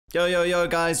Yo, yo, yo,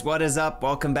 guys, what is up?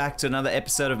 Welcome back to another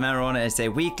episode of Marijuana Essay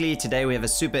Weekly. Today we have a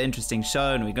super interesting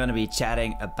show and we're going to be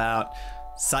chatting about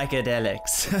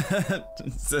psychedelics.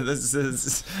 So this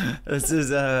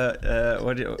is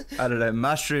I don't know,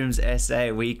 Mushrooms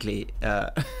Essay Weekly,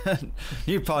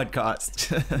 new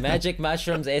podcast. Magic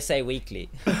Mushrooms Essay Weekly.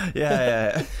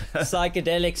 Yeah.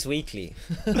 Psychedelics Weekly.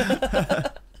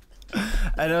 And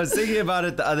I was thinking about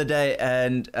it the other day,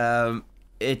 and I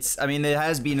mean, there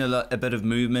has been a bit of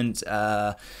movement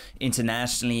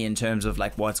internationally in terms of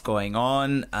like what's going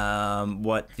on,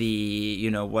 what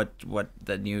the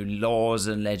new laws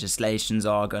and legislations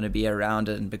are going to be around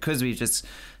it, and because we've just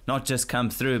not just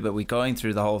come through, but we're going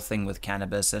through the whole thing with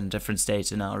cannabis, and different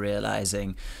states are now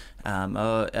realizing,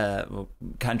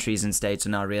 countries and states are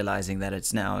now realizing that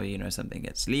it's now something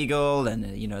that's legal, and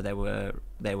they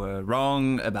were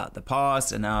wrong about the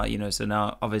past, and now so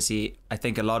now obviously I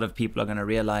think a lot of people are going to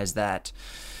realize that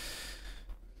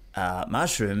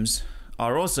mushrooms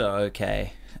are also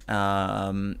okay,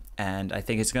 and I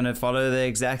think it's going to follow the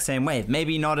exact same way.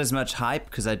 Maybe not as much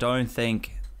hype, because I don't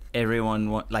think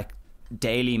everyone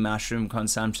daily mushroom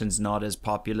consumption's not as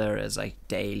popular as like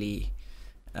daily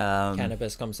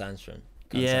cannabis consumption.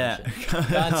 Yeah.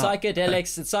 But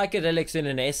psychedelics in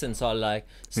an essence are like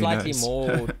slightly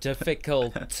more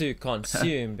difficult to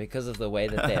consume because of the way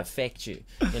that they affect you.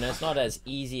 It's not as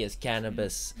easy as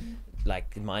cannabis,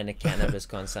 like minor cannabis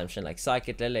consumption. Like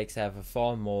psychedelics have a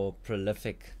far more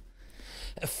prolific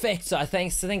effect. So I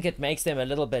think it makes them a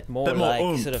little bit more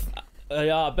sort of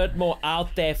a bit more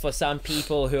out there for some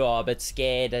people who are a bit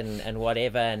scared and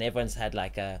whatever, and everyone's had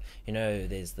like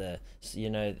there's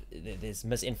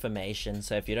misinformation,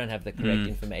 so if you don't have the correct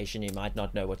information, you might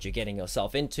not know what you're getting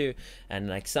yourself into, and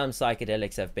like some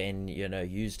psychedelics have been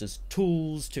used as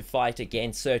tools to fight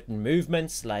against certain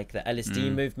movements, like the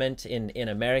LSD movement in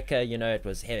America. It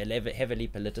was heavily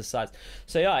politicized.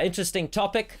 So yeah, interesting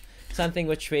topic, something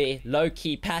which we're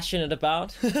low-key passionate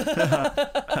about.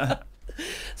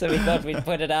 So we thought we'd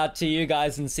put it out to you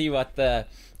guys and see what the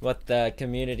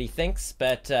community thinks.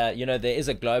 But there is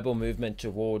a global movement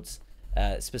towards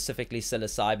specifically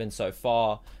psilocybin so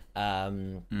far.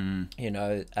 It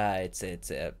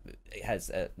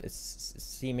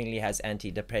seemingly has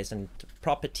antidepressant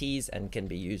properties and can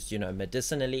be used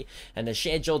medicinally, and a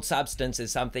scheduled substance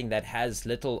is something that has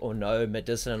little or no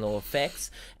medicinal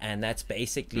effects, and that's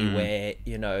basically where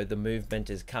the movement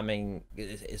is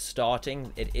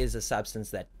starting. It is a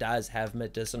substance that does have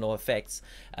medicinal effects.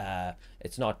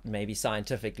 It's not maybe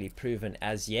scientifically proven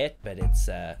as yet, but it's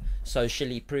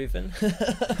socially proven.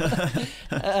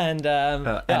 And I'm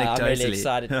really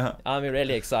excited. I'm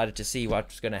really excited to see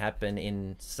what's going to happen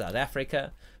in South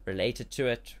Africa related to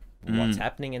it. What's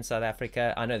happening in South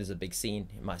Africa? I know there's a big scene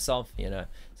myself.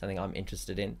 Something I'm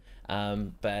interested in.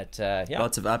 Lots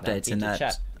of updates in that.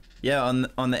 Chat. Yeah,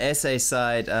 on the essay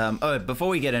side. Before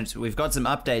we get into, we've got some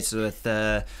updates with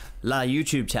La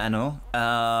YouTube channel.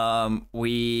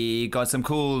 We got some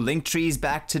cool link trees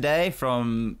back today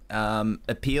from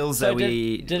appeals that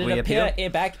we appeal.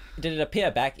 Did it appear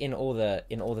back in all the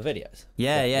videos?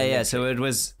 Yeah. So it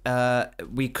was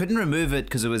we couldn't remove it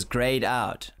because it was grayed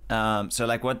out. So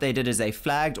like what they did is they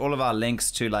flagged all of our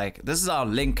links to like, this is our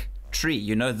link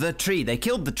tree. The tree. They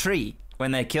killed the tree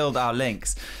when they killed our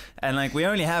links. And like we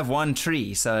only have one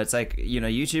tree, so it's like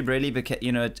YouTube really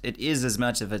became it is as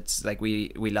much of it's like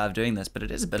we love doing this, but it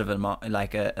is a bit of a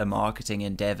marketing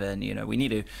endeavor, and we need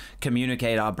to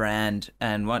communicate our brand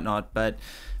and whatnot. But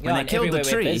when they killed the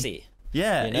tree, busy.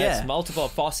 It's multiple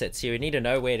facets. You need to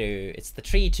know it's the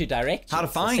tree to direct you. How to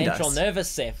find us. Central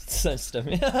nervous system.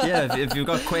 If you've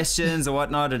got questions or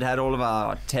whatnot, it had all of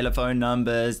our telephone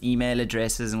numbers, email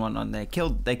addresses, and whatnot. They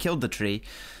killed the tree.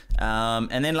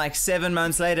 And then like 7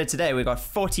 months later today, we got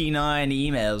 49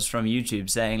 emails from YouTube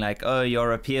saying like, oh,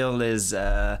 your appeal has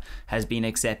been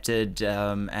accepted,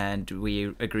 and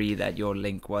we agree that your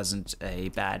link wasn't a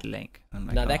bad link.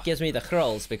 Like, now that gives me the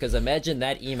thrills, because imagine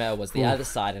that email was the other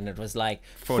side and it was like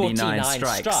 49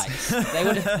 strikes. They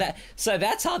would have so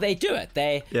that's how they do it.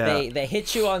 They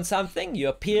hit you on something, you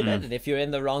appeal it, and if you're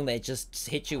in the wrong, they just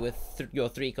hit you with your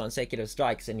 3 consecutive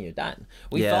strikes and you're done.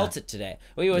 We felt it today.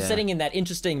 We were sitting in that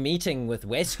interesting meeting with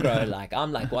Westgrow, like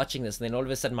I'm like watching this, and then all of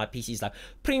a sudden my PC's like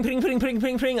pring pring pring pring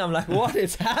pring pring. I'm like, what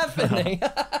is happening?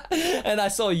 And I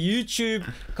saw YouTube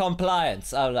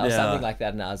compliance or something like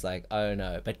that, and I was like, oh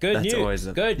no. But good news.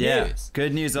 Good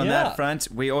news on that front.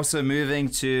 We're also moving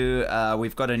to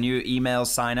we've got a new email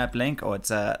sign up link, or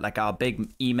it's like our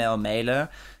big email mailer.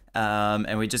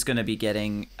 And we're just going to be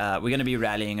getting, we're going to be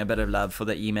rallying a bit of love for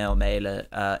the email mailer.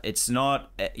 It's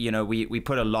not, we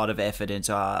put a lot of effort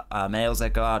into our mails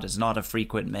that go out. It's not a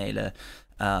frequent mailer.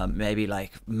 maybe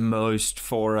like most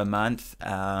 4 a month.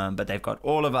 But they've got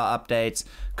all of our updates,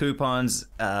 coupons,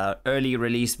 early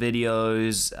release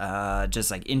videos,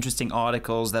 just like interesting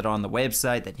articles that are on the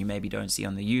website that you maybe don't see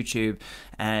on the YouTube,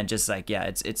 and just like, yeah,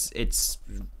 it's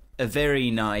a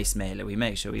very nice mailer. We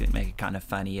make sure we make it kind of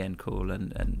funny and cool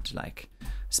and like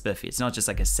spiffy. It's not just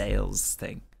like a sales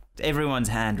thing. Everyone's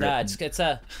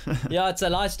handwritten. Yeah, it's a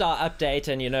lifestyle update,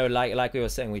 and like we were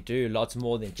saying, we do lots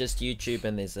more than just YouTube,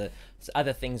 and there's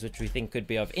other things which we think could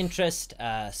be of interest.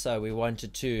 So we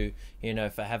wanted to,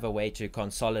 have a way to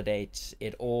consolidate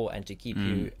it all and to keep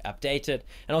you updated.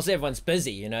 And also, everyone's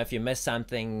busy. If you miss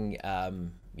something,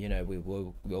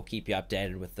 we'll keep you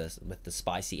updated with the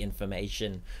spicy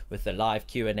information, with the live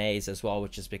Q&As as well,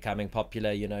 which is becoming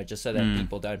popular, just so that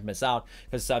people don't miss out,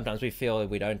 because sometimes we feel that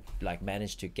we don't like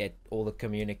manage to get all the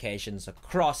communications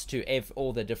across to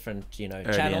all the different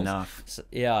channels. So,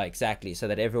 yeah, exactly, so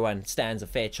that everyone stands a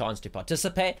fair chance to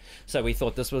participate. So we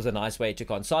thought this was a nice way to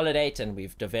consolidate, and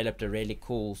we've developed a really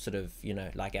cool sort of,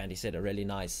 like Andy said, a really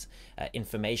nice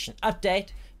information update.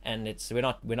 And we're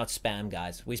not spam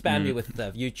guys. We spam you with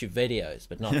the YouTube videos,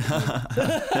 but not.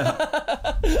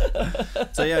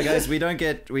 So yeah, guys, we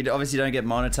obviously don't get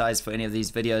monetized for any of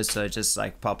these videos. So just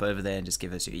like pop over there and just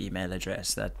give us your email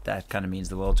address. That kind of means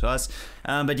the world to us.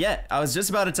 But yeah, I was just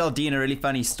about to tell Dean a really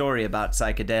funny story about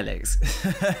psychedelics,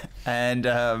 and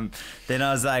then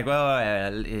I was like,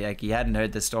 well, like he hadn't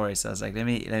heard the story, so I was like, let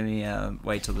me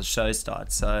wait till the show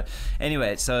starts. So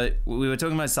anyway, so we were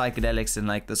talking about psychedelics and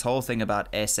like this whole thing about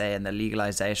and the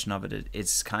legalization of it.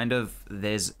 It's kind of,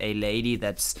 there's a lady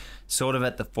that's sort of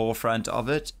at the forefront of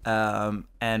it,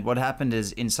 and what happened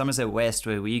is in Somerset West,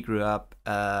 where we grew up,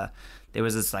 there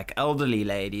was this like elderly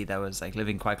lady that was like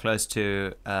living quite close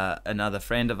to another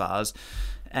friend of ours,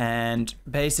 and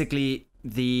basically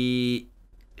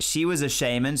she was a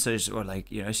shaman, so she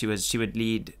would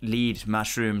lead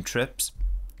mushroom trips,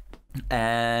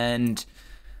 and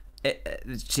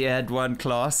she had one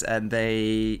class, and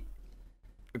they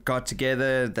got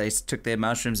together, they took their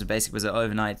mushrooms, and basically was an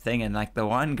overnight thing, and like the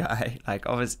one guy, like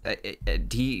obviously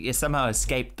he somehow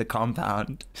escaped the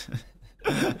compound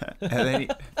and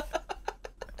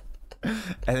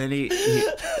then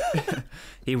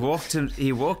he walked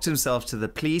himself to the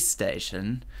police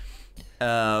station,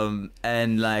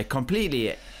 and like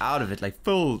completely out of it, like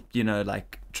full,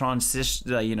 like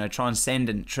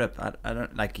transcendent trip. I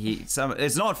don't like it's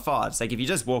not far. It's like if you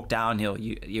just walk downhill,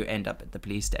 you end up at the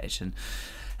police station.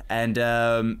 And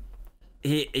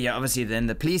obviously then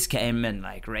the police came and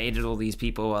like raided all these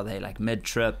people while they like mid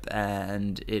trip,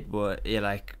 and it was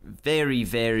like very,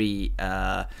 very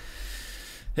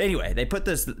anyway, they put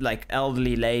this like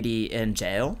elderly lady in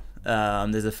jail.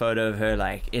 There's a photo of her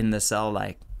like in the cell,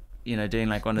 like doing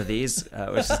like one of these,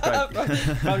 which is quite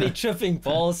probably tripping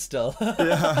balls still.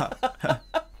 Yeah.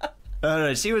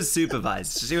 No, she was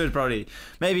supervised. She was probably,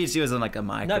 maybe she was on like a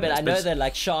mic. No, but I know that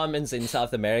like shamans in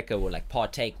South America will like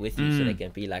partake with you, so they can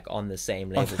be like on the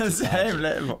same level. On the same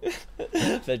level.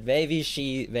 But maybe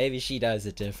she does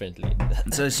it differently.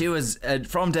 So she was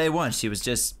from day one. She was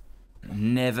just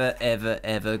never, ever,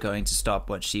 ever going to stop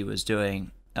what she was doing.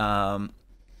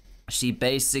 She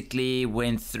basically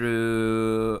went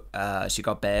through. She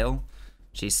got bail.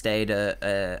 She stayed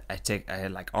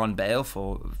like on bail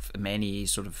for many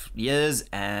sort of years,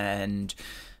 and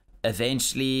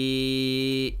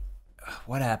eventually,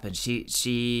 what happened?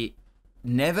 She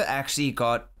never actually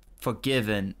got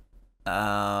forgiven.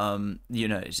 She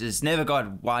just never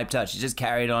got wiped out. She just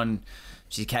carried on.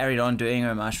 She carried on doing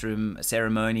her mushroom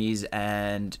ceremonies,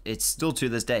 and it's still to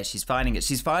this day. She's fighting it.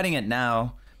 She's fighting it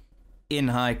now in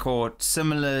high court,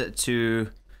 similar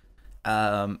to.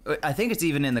 I think it's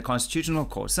even in the Constitutional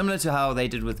Court, similar to how they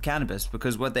did with cannabis,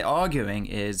 because what they're arguing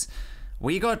is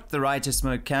we got the right to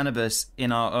smoke cannabis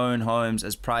in our own homes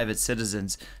as private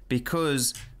citizens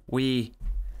because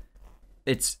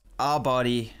it's our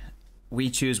body, we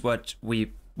choose what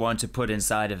we want to put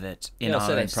inside of it in our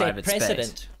own private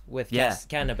space. With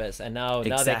cannabis, and now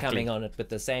they're coming on it with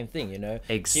the same thing.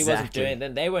 Exactly. She wasn't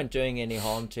doing. They weren't doing any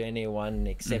harm to anyone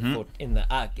except for in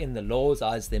the law's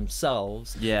eyes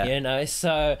themselves. Yeah.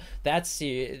 So that's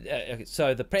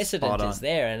so the precedent is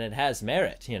there, and it has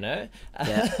merit. Yeah.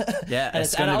 Yeah.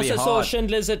 And I also saw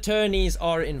Schindler's attorneys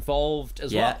are involved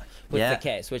as well with Yeah. the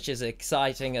case, which is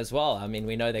exciting as well. I mean,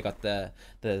 we know they got the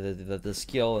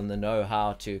skill and the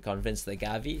know-how to convince the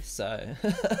Gavi, so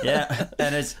yeah.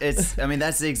 And it's I mean,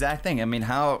 that's the exact thing. I mean,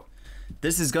 how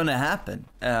this is going to happen.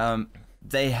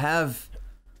 They have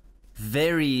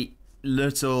very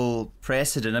little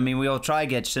precedent. I mean, we'll try to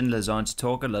get Schindler's on to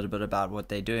talk a little bit about what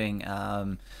they're doing,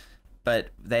 but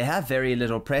they have very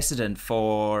little precedent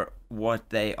for what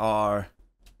they are.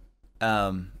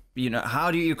 You know,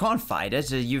 you can't fight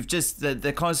it. You've just,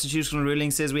 the constitutional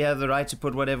ruling says we have the right to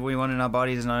put whatever we want in our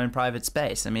bodies in our own private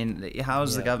space. I mean,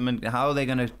 how's the government, how are they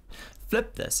going to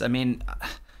flip this? I mean,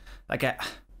 like, I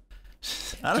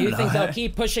don't know. Do you think they'll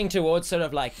keep pushing towards sort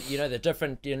of like, you know, the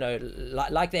different, you know,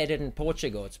 like they did in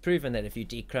Portugal? It's proven that if you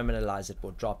decriminalize, it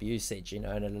will drop usage, you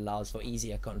know, and it allows for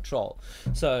easier control.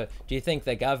 So do you think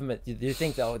the government, do you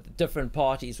think the different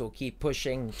parties will keep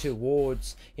pushing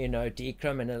towards, you know,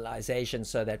 decriminalization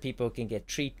so that people can get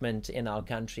treatment in our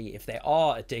country if they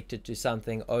are addicted to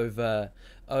something over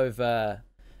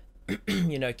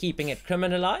you know, keeping it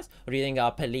criminalized? Or do you think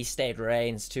our police state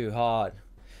reigns too hard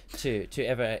to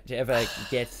ever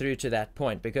get through to that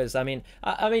point? Because I mean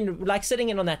like sitting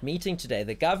in on that meeting today,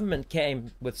 the government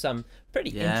came with some pretty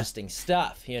interesting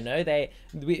stuff, you know.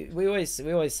 We always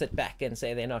sit back and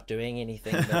say they're not doing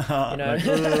anything, but, you know.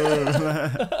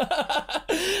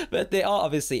 But there are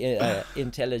obviously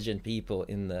intelligent people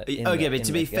in the but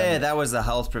to be fair, that was the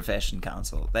Health Profession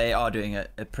Council. They are doing a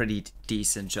pretty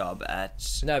decent job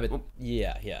at... No, but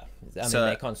yeah. I mean,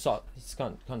 they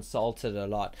consulted a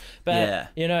lot. But,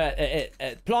 you know,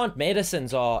 plant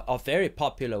medicines are very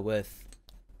popular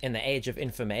in the age of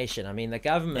information. I mean, the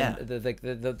government,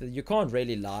 you can't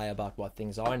really lie about what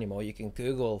things are anymore. You can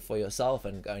Google for yourself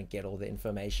and go and get all the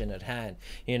information at hand,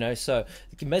 you know. So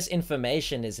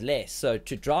misinformation is less. So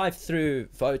to drive through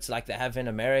votes like they have in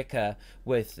America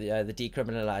with the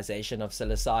decriminalization of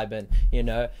psilocybin, you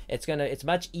know, it's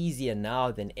much easier now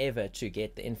than ever to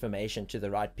get the information to the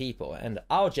right people. And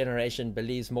our generation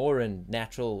believes more in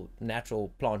natural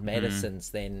plant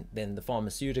medicines than the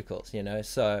pharmaceuticals, you know.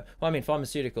 So, well, I mean,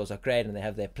 pharmaceuticals are great and they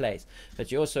have their place, but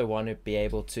you also want to be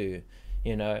able to,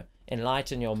 you know,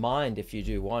 enlighten your mind if you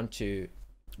do want to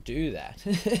do that.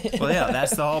 Well, yeah,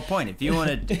 that's the whole point. If you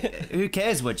want to, who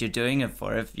cares what you're doing it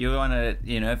for? If you want to,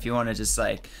 you know, if you want to just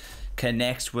like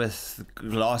connect with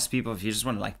lost people, if you just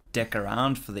want to like dick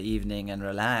around for the evening and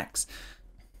relax,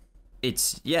 it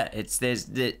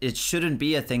shouldn't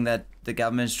be a thing that the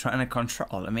government's trying to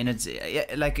control. I mean,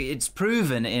 it's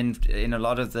proven in a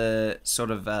lot of the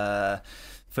sort of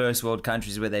first world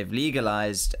countries where they've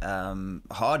legalized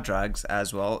hard drugs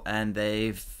as well, and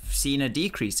they've seen a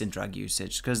decrease in drug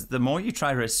usage, because the more you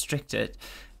try to restrict it,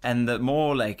 and the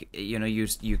more, like, you know,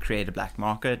 you create a black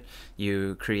market,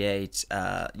 you create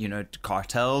you know,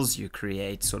 cartels, you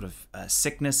create sort of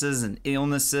sicknesses and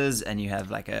illnesses, and you have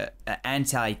like a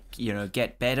anti, you know,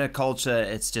 get better culture.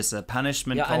 It's just a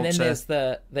punishment culture. And then there's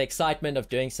the excitement of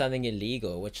doing something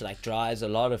illegal, which like drives a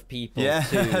lot of people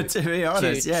to be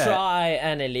honest, to try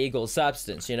an illegal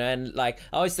substance, you know. And like,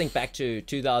 I always think back to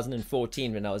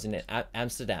 2014 when I was in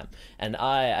Amsterdam, and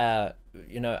I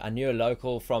knew a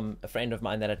local from a friend of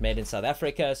mine that I'd met in South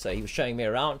Africa, so he was showing me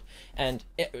around, and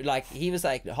he was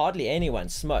like, hardly anyone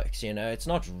smokes, you know. It's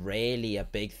not really a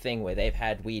big thing where they've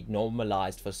had weed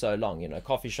normalized for so long, you know.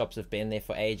 Coffee shops have been there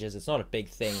for ages. It's not a big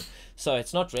thing, so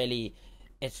it's not really,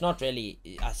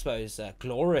 I suppose,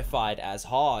 glorified as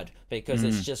hard, because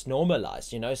it's just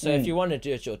normalized, you know. So if you want to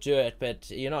do it, you'll do it, but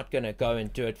you're not going to go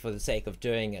and do it for the sake of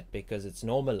doing it because it's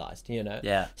normalized, you know.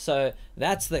 Yeah. So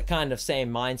that's the kind of same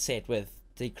mindset with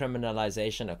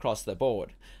decriminalization across the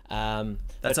board.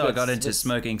 That's how I got into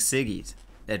smoking ciggies.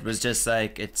 It was just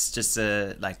like, it's just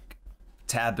a like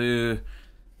taboo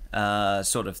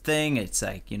sort of thing. It's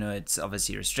like, you know, it's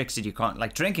obviously restricted. You can't,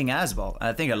 like drinking as well.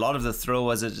 I think a lot of the thrill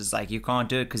was it just like, you can't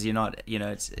do it because you're not, you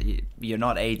know, you're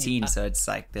not 18, so it's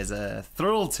like there's a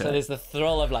thrill to it. So there's the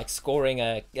thrill of like scoring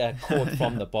a quart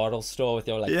from the bottle store with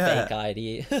your like fake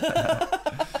ID.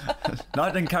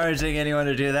 Not encouraging anyone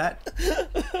to do that.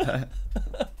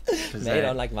 Made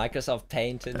on like Microsoft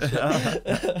Paint and shit.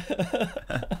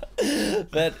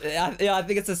 But yeah, I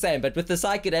think it's the same. But with the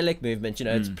psychedelic movement, you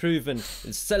know, it's proven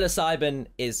psilocybin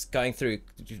is going through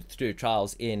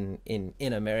trials in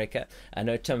America. I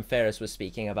know Tim Ferriss was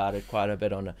speaking about it quite a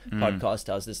bit on a podcast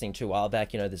I was listening to a while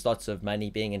back. You know, there's lots of money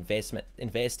being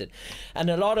invested, and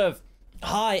a lot of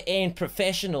high-end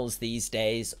professionals these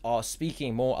days are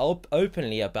speaking more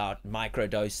openly about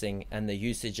microdosing and the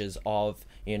usages of,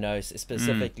 you know,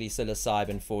 specifically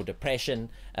psilocybin for depression.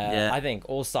 I think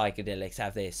all psychedelics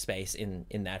have their space in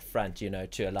that front, you know,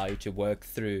 to allow you to work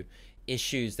through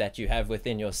issues that you have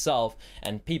within yourself.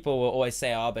 And people will always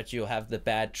say, oh, but you'll have the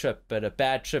bad trip. But a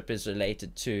bad trip is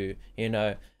related to, you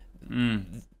know,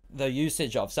 the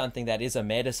usage of something that is a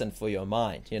medicine for your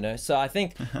mind, you know. So I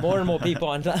think more and more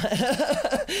people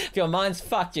if your mind's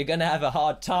fucked, you're gonna have a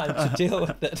hard time to deal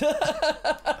with it.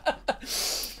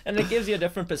 And it gives you a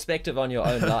different perspective on your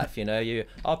own life, you know. You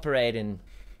operate in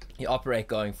you operate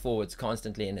going forwards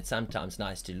constantly, and it's sometimes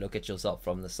nice to look at yourself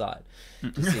from the side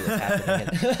to see what's happening.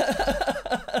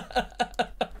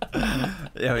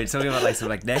 Yeah, we're talking about like some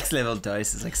like next level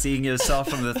doses, like seeing yourself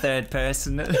from the third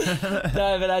person. No,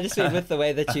 but I just mean with the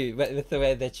way that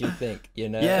you think, you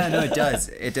know. Yeah, no, it does.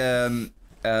 It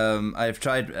I've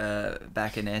tried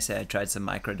back in SA. I tried some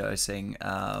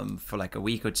microdosing for like a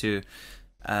week or two,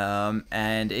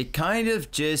 and it kind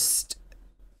of just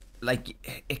like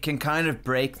it can kind of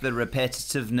break the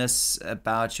repetitiveness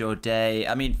about your day.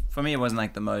 I mean, for me, it wasn't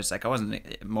like the most, like I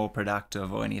wasn't more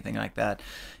productive or anything like that.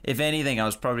 If anything, I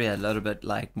was probably a little bit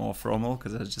like more formal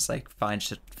because I was just like find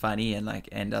shit funny and like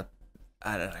end up,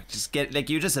 I don't know, just get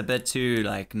like you're just a bit too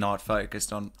like not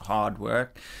focused on hard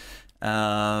work.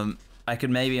 I could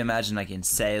maybe imagine like in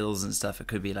sales and stuff, it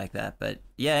could be like that. But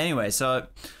yeah, anyway, so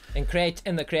in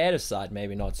the creative side,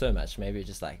 maybe not so much. Maybe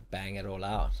just like bang it all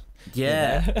out.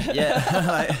 Yeah, you know?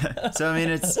 Yeah. So I mean,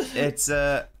 it's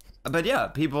but yeah,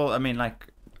 people. I mean, like,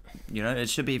 you know, it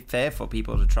should be fair for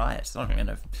people to try it. It's not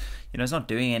gonna, you know, it's not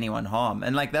doing anyone harm.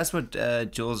 And like that's what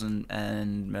Jules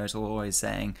and Myrtle were always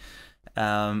saying.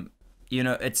 You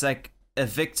know, it's like a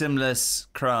victimless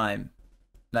crime.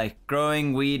 Like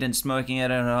growing weed and smoking it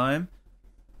at home,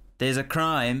 there's a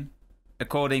crime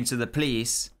according to the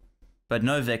police, but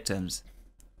no victims.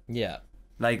 Yeah.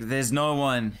 Like there's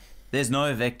no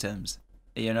victims.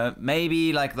 You know,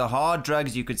 maybe like the hard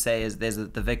drugs you could say is there's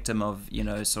the victim of, you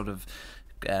know, sort of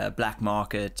black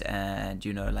market and,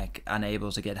 you know, like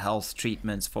unable to get health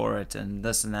treatments for it and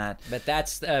this and that. But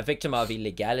that's a victim of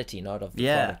illegality, not of the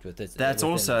product with it. That's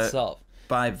also itself.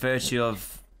 By virtue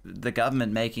of the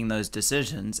government making those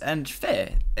decisions, and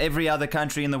fair. Every other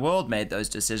country in the world made those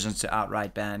decisions to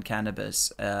outright ban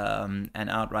cannabis and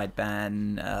outright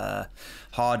ban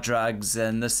hard drugs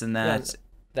and this and that. Yeah.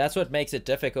 That's what makes it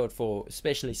difficult for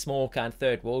especially small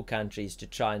third world countries to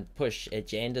try and push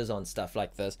agendas on stuff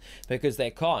like this, because they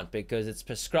can't, because it's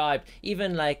prescribed.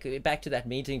 Even like back to that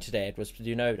meeting today, it was,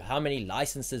 you know, how many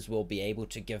licenses we'll be able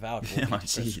to give out will be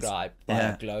prescribed by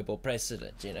a global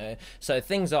precedent, you know. So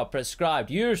things are prescribed.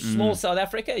 You're small South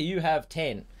Africa, you have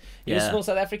 10. You're small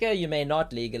South Africa, you may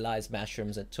not legalize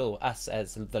mushrooms until us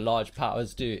as the large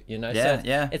powers do, you know.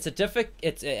 It's a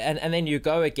difficult, and then you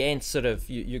go against sort of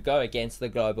you go against the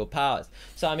global powers.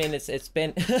 So I mean, it's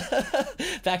been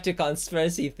back to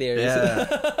conspiracy theories.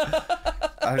 Yeah.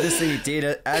 I'm just thinking,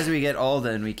 dude, as we get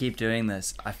older and we keep doing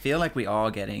this, I feel like we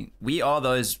are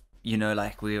those, you know,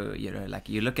 like like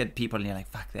you look at people and you're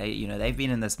like, fuck, they've been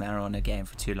in this marijuana game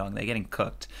for too long. They're getting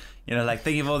cooked. You know, like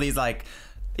thinking of all these like,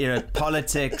 you know,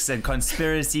 politics and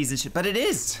conspiracies and shit. But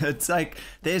it's like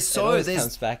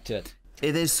comes back to it.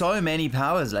 There's so many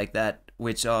powers like that,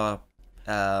 which are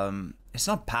it's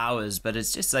not powers, but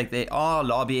it's just like they are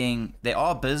lobbying. They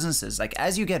are businesses. Like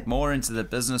as you get more into the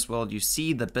business world, you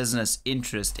see the business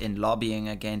interest in lobbying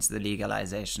against the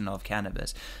legalization of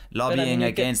cannabis, lobbying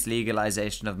against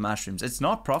legalization of mushrooms. It's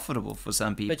not profitable for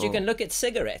some people. But you can look at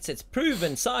cigarettes. It's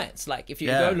proven science. Like if you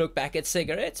go look back at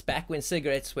cigarettes, back when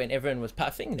everyone was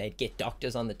puffing, they'd get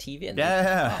doctors on the TV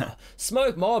and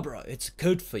smoke Marlboro. It's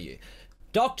good for you.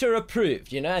 Doctor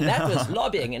approved, you know, and that was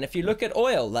lobbying. And if you look at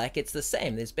oil, like it's the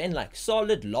same. There's been like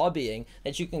solid lobbying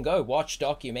that you can go watch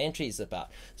documentaries about.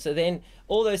 So then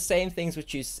all those same things,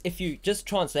 which if you just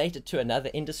translate it to another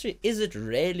industry, is it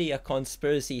really a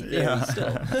conspiracy theory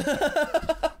still?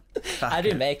 I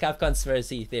do make up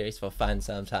conspiracy theories for fun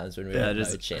sometimes when we're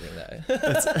load shedding though.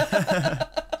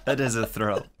 That is a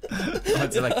thrill.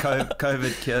 It's like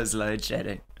COVID cures load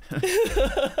shedding.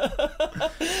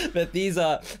 but these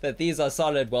are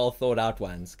solid, well thought out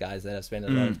ones, guys, that I've spent a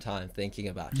lot of time thinking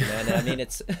about, you know. And I mean,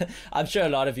 it's I'm sure a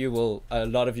lot of you will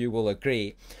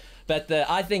agree, but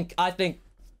I think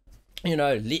you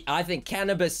know, I think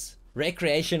cannabis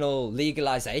recreational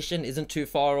legalization isn't too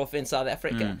far off in South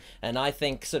Africa, and I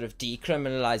think sort of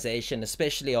decriminalization,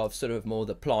 especially of sort of more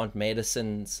the plant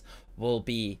medicines, will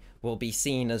be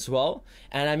seen as well.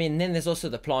 And I mean, then there's also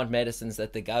the plant medicines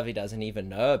that the Govy doesn't even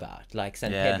know about, like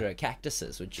San Pedro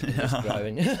cactuses, which you can just grow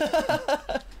in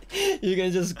you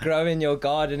can just grow in your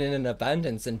garden in an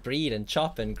abundance and breed and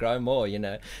chop and grow more, you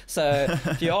know. So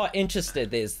if you are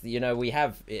interested, there's, you know, we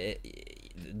have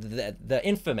the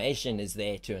information is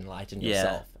there to enlighten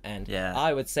yourself. And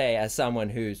I would say, as someone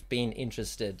who's been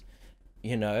interested,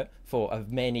 you know, for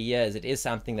many years, it is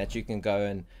something that you can go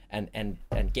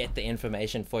and get the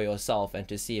information for yourself and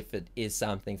to see if it is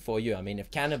something for you. I mean,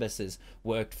 if cannabis has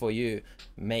worked for you,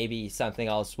 maybe something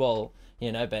else will,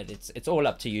 you know, but it's all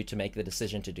up to you to make the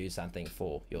decision to do something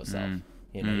for yourself.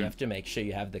 You know, you have to make sure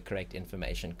you have the correct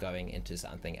information going into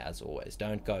something, as always.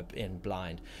 Don't go in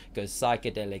blind, because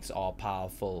psychedelics are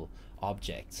powerful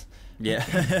objects.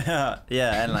 Yeah.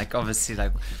 Yeah, and like obviously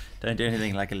like don't do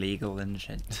anything like illegal and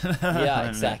shit. Yeah,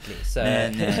 exactly. So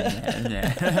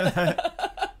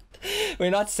we're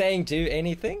not saying do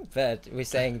anything, but we're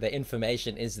saying the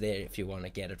information is there if you want to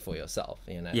get it for yourself,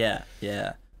 you know. Yeah.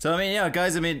 So I mean, yeah,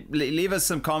 guys. I mean, leave us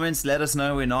some comments. Let us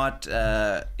know we're not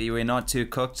too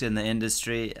cooked in the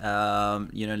industry.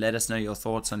 You know, let us know your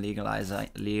thoughts on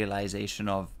legalization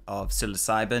of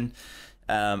psilocybin.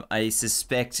 I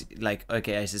suspect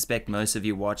most of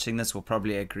you watching this will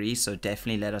probably agree. So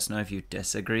definitely let us know if you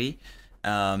disagree.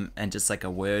 And just like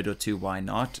a word or two, why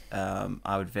not?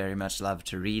 I would very much love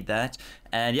to read that.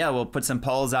 And yeah, we'll put some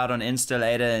polls out on Insta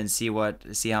later and see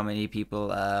how many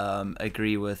people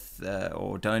agree with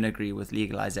or don't agree with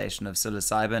legalization of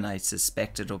psilocybin. I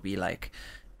suspect it'll be like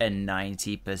a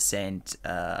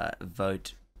 90%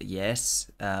 vote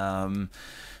yes.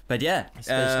 But yeah,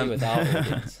 especially with our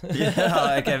audience.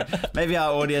 Yeah, okay. Maybe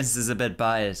our audience is a bit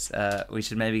biased. We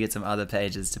should maybe get some other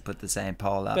pages to put the same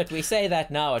poll up. But we say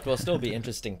that now, it will still be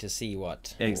interesting to see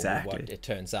what it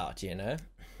turns out, you know?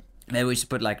 Maybe we should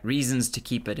put like reasons to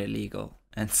keep it illegal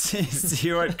and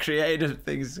see what creative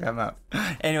things come up.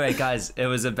 Anyway, guys, it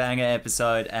was a banger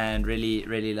episode and really,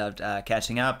 really loved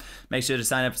catching up. Make sure to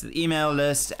sign up to the email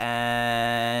list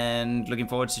and looking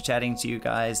forward to chatting to you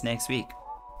guys next week.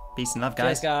 Peace and love,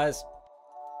 guys. Cheers, guys.